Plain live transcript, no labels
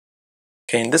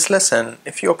Okay, in this lesson,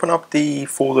 if you open up the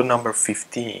folder number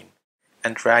 15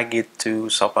 and drag it to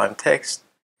Sublime Text,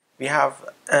 we have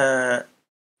a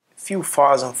few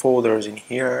files and folders in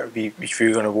here which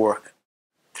we're going to work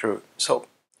through. So,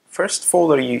 first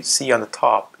folder you see on the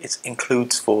top, it's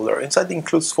includes folder. Inside the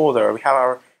includes folder, we have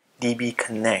our DB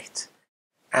Connect.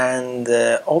 And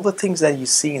all the things that you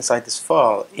see inside this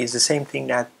file is the same thing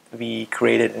that we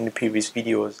created in the previous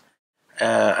videos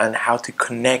and how to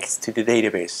connect to the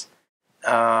database.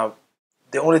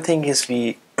 The only thing is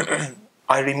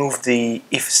I removed the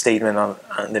if statement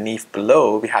underneath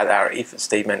below. We had our if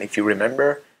statement, if you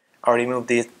remember. I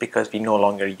removed it because we no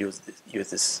longer use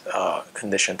this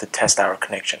condition to test our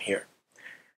connection here.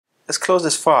 Let's close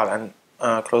this file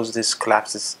and close this,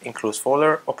 collapse this includes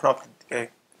folder. Open up the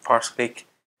Pars Click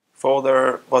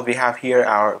folder. What we have here,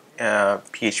 our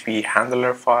PHP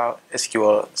handler file,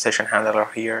 SQL session handler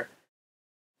here.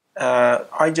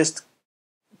 I just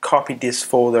copy this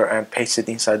folder and paste it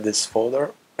inside this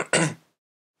folder.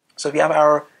 So we have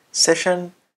our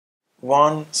session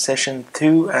 1, session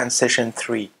 2, and session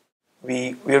 3.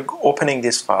 We're opening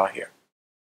this file here.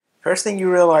 First thing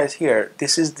you realize here,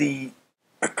 this is the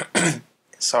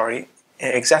sorry,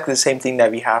 exactly the same thing that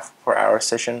we have for our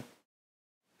session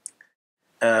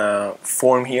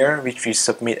form here, which we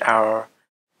submit our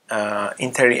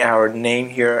enter our name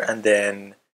here, and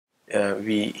then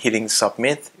we hitting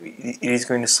submit. It is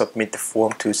going to submit the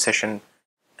form to session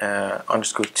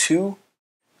 _2.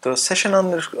 So session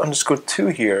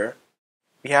 _2 here,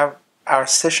 we have our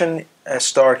session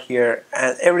start here,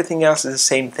 and everything else is the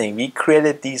same thing. We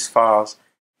created these files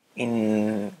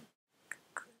in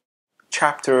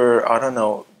chapter, I don't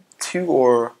know, 2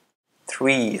 or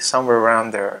 3, somewhere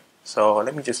around there. So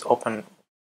let me just open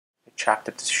the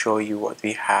chapter to show you what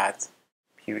we had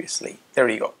previously. There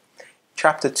you go.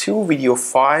 Chapter 2, video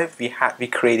 5, we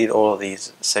created all of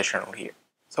these sessions here.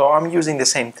 So I'm using the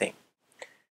same thing.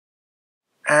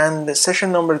 And the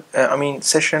session number,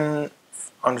 session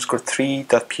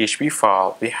 _3.php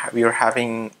file, we are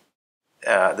having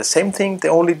the same thing. The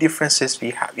only difference is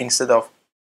we have, instead of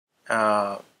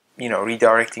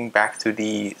redirecting back to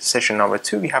the session number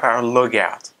 2, we have our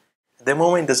logout. At the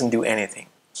moment, it doesn't do anything.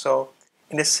 So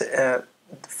in this the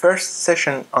first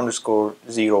session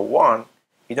 _01,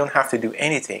 we don't have to do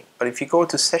anything. But if you go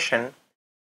to session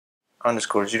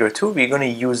 _02, we're going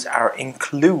to use our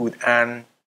include and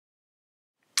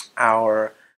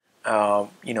our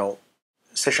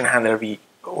session handler we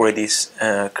already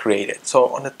created. So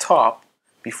on the top,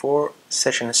 before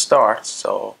session starts,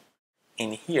 so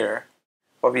in here,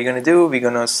 what we're going to do, we're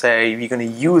going to say we're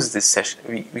going to use this session.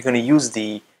 We're going to use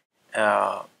the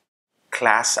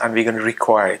class, and we're going to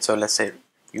require it. So let's say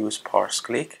use Pars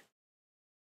Click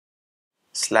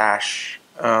 /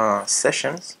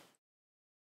 sessions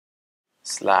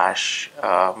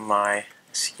 /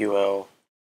 MySQL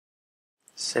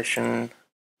session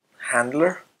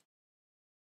handler.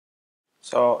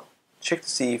 So check to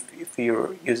see if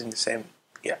you're using the same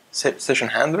session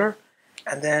handler,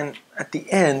 and then at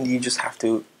the end you just have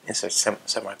to insert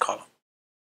semicolon.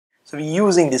 So we're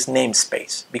using this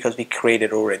namespace because we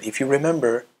created already. If you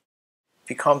remember, if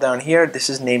you come down here, this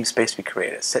is namespace we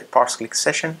created. Set Pars Click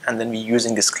session, and then we're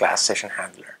using this class session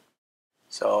handler.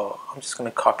 So I'm just going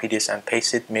to copy this and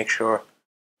paste it. Make sure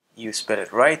you spell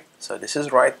it right. So this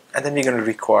is right, and then we're going to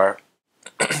require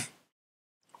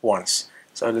once.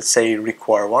 So let's say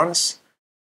require once.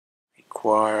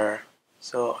 Require.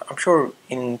 So I'm sure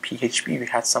in PHP we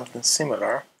had something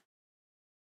similar.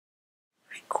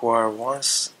 Require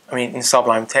once. In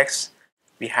Sublime Text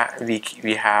we have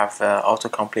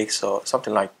autocomplete, so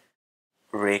something like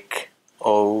rec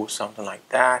o, something like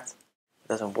that. It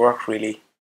doesn't work really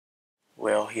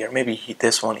well here. Maybe hit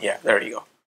this one. Yeah, there you go.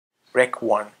 Rec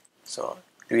 1. So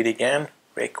do it again.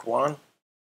 Rec 1.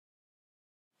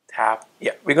 Tab.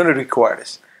 Yeah, we're going to require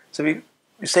this. So we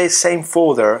say same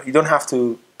folder. You don't have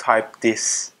to type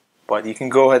this, but you can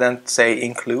go ahead and say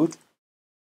include.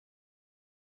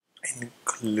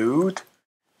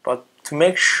 But to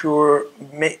make sure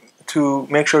we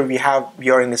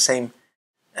are in the same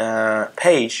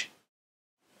page,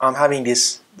 I'm having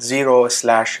this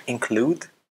 0/include.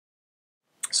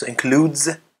 So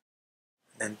includes,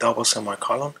 then double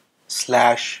semicolon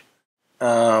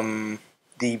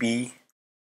 /db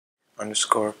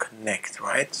 _connect,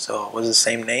 right? So it was the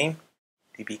same name,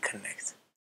 db connect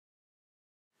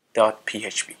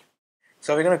 .php.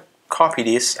 So we're going to copy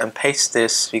this and paste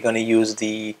this. We're going to use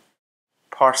the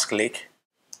Pars Click,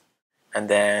 and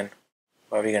then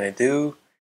what we're going to do,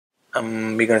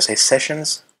 we're going to say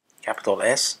sessions, capital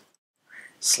S,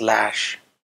 /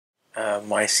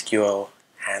 MySQL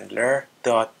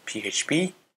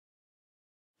handler.php,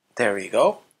 There we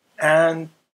go. And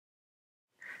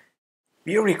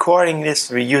we are requiring this,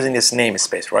 we're using this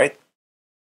namespace, right?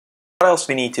 What else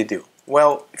we need to do?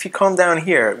 Well, if you come down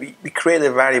here, we create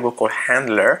a variable called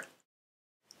handler,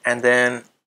 and then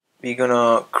we're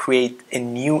gonna create a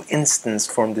new instance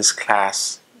from this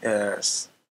class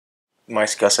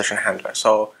MySQL session handler.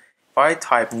 So if I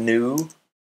type new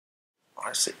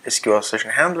SQL session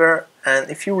handler,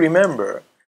 and if you remember,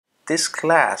 this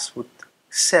class would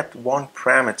accept one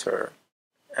parameter,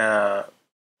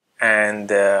 and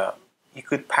you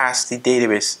could pass the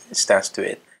database instance to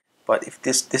it. But if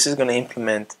this is going to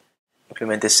implement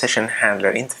the session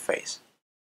handler interface,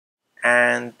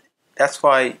 and that's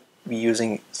why we're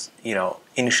using, you know,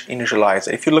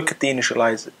 initializer. If you look at the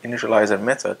initializer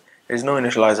method, there's no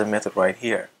initializer method right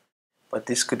here, but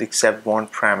this could accept one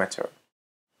parameter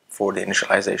for the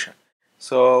initialization.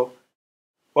 So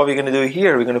what we're going to do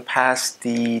here, we're going to pass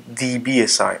the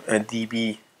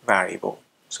DB variable.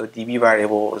 So DB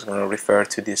variable is going to refer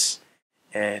to this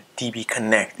DB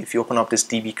connect. If you open up this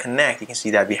DB connect, you can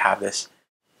see that we have this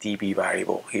DB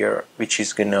variable here, which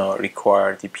is going to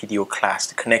require the PDO class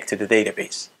to connect to the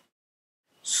database.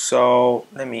 So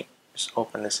let me just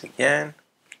open this again.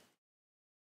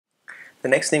 The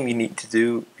next thing we need to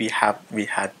do, we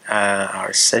had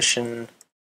our session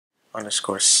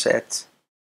underscore set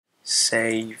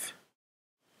save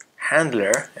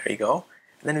handler. There you go.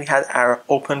 And then we had our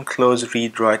open, close,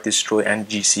 read, write, destroy, and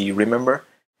GC. Remember,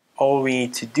 all we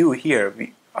need to do here,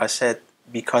 I said,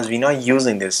 because we're not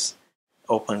using this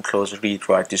open, close, read,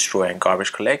 write, destroy, and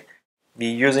garbage collect,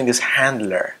 we're using this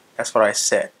handler. That's what I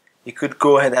said. You could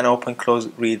go ahead and open, close,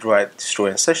 read, write, destroy,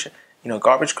 and session, you know,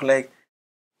 garbage collect.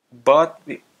 But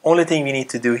the only thing we need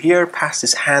to do here, pass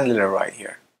this handler right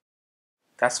here.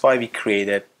 That's why we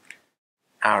created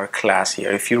our class here.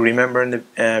 If you remember in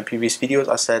the previous videos,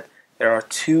 I said there are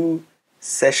two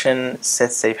session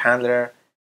set save handler.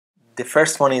 The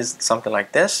first one is something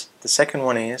like this. The second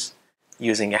one is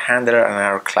using a handler and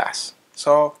our class.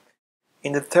 So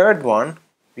in the third one,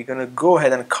 we're going to go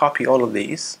ahead and copy all of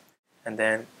these and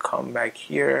then come back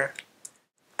here,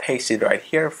 paste it right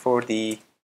here for the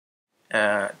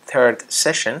third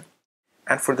session.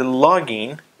 And for the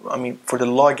login, for the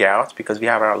logout, because we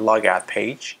have our logout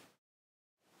page,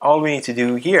 all we need to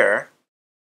do here,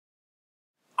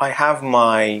 I have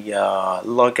my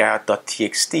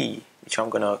logout.txt, which I'm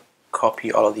going to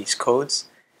copy all of these codes,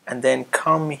 and then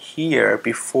come here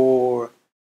before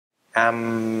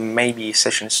maybe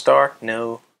session start.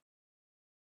 No.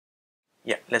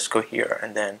 Yeah, let's go here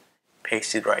and then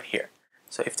paste it right here.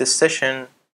 So if the session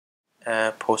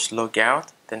post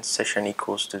logout, then session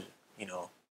equals to, you know,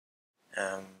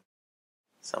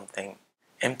 something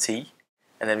empty,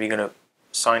 and then we're going to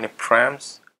assign a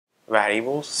params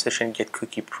variables, session get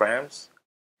cookie params,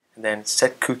 and then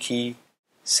set cookie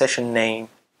session name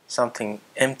something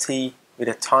empty with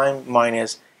a time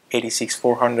minus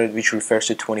 86,400, which refers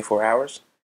to 24 hours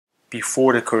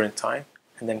before the current time,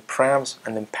 and then params,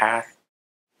 and then path,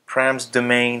 params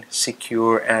domain,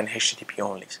 secure, and HTTP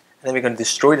only. And then we're going to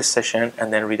destroy the session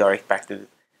and then redirect back to the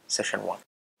session 1.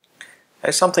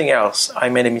 There's something else. I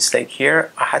made a mistake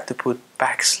here. I had to put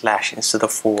backslash instead of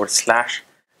 /.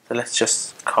 So let's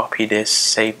just copy this,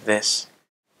 save this,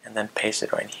 and then paste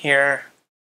it right here.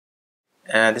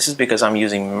 This is because I'm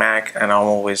using Mac and I'm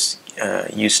always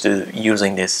used to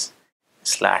using this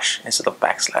slash instead of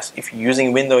backslash. If you're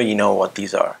using Windows, you know what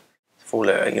these are. For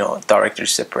you know, directory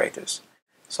separators.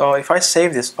 So if I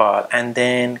save this file and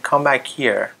then come back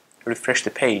here, refresh the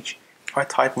page. If I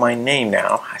type my name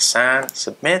now, Hassan,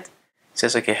 submit, it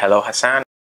says, okay, hello Hassan.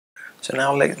 So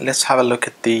now let's have a look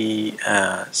at the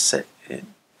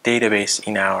database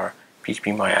in our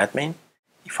PHPMyAdmin.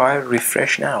 If I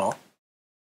refresh now,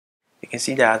 you can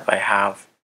see that I have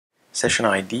session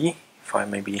ID. If I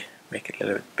maybe make it a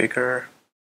little bit bigger,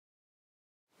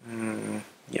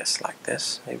 yes, like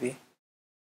this maybe,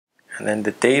 and then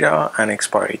the data and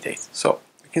expiry date. So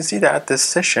you can see that the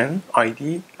session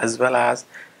ID as well as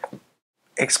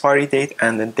expiry date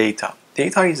and then data.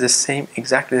 Data is the same,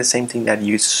 exactly the same thing that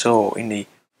you saw in the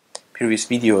previous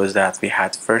videos, that we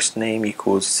had first name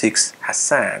equals 6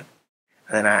 Hassan,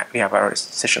 and then we have our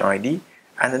session ID,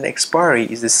 and then the expiry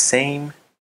is the same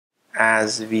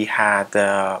as we had,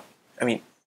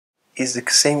 is the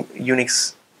same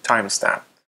Unix timestamp,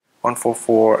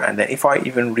 144, and then if I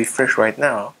even refresh right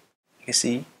now, you can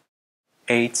see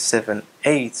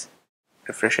 878,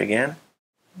 refresh again,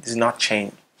 it's not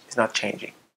changing.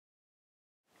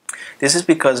 This is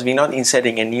because we're not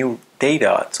inserting a new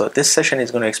data, so this session is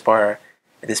going to expire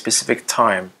at a specific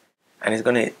time, and it's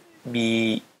going to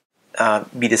be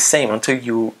be the same until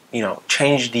you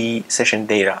change the session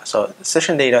data. So the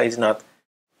session data is not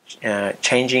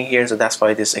changing here, so that's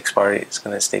why this expiry is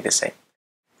going to stay the same.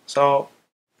 So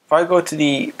if I go to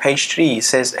the page 3, it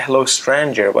says hello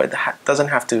stranger, but it doesn't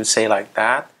have to say like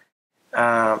that.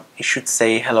 It should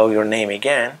say hello your name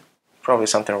again. Probably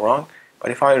something wrong.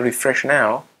 But if I refresh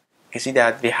now, you see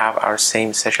that we have our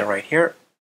same session right here.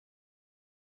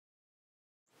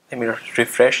 Let me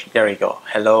refresh. There we go.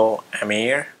 Hello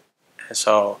Amir.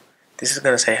 So this is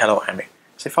going to say hello Amir.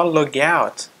 So if I log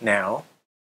out now,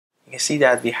 you can see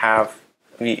that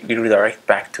we redirect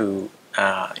back to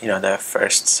the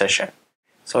first session.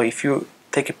 So if you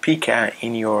take a peek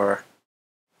in your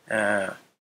there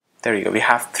you go. We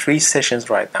have 3 sessions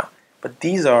right now, but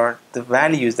these are the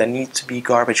values that need to be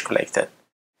garbage collected.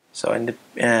 So in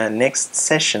the next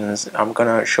sessions, I'm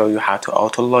gonna show you how to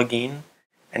auto log in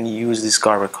and use this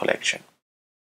garbage collection.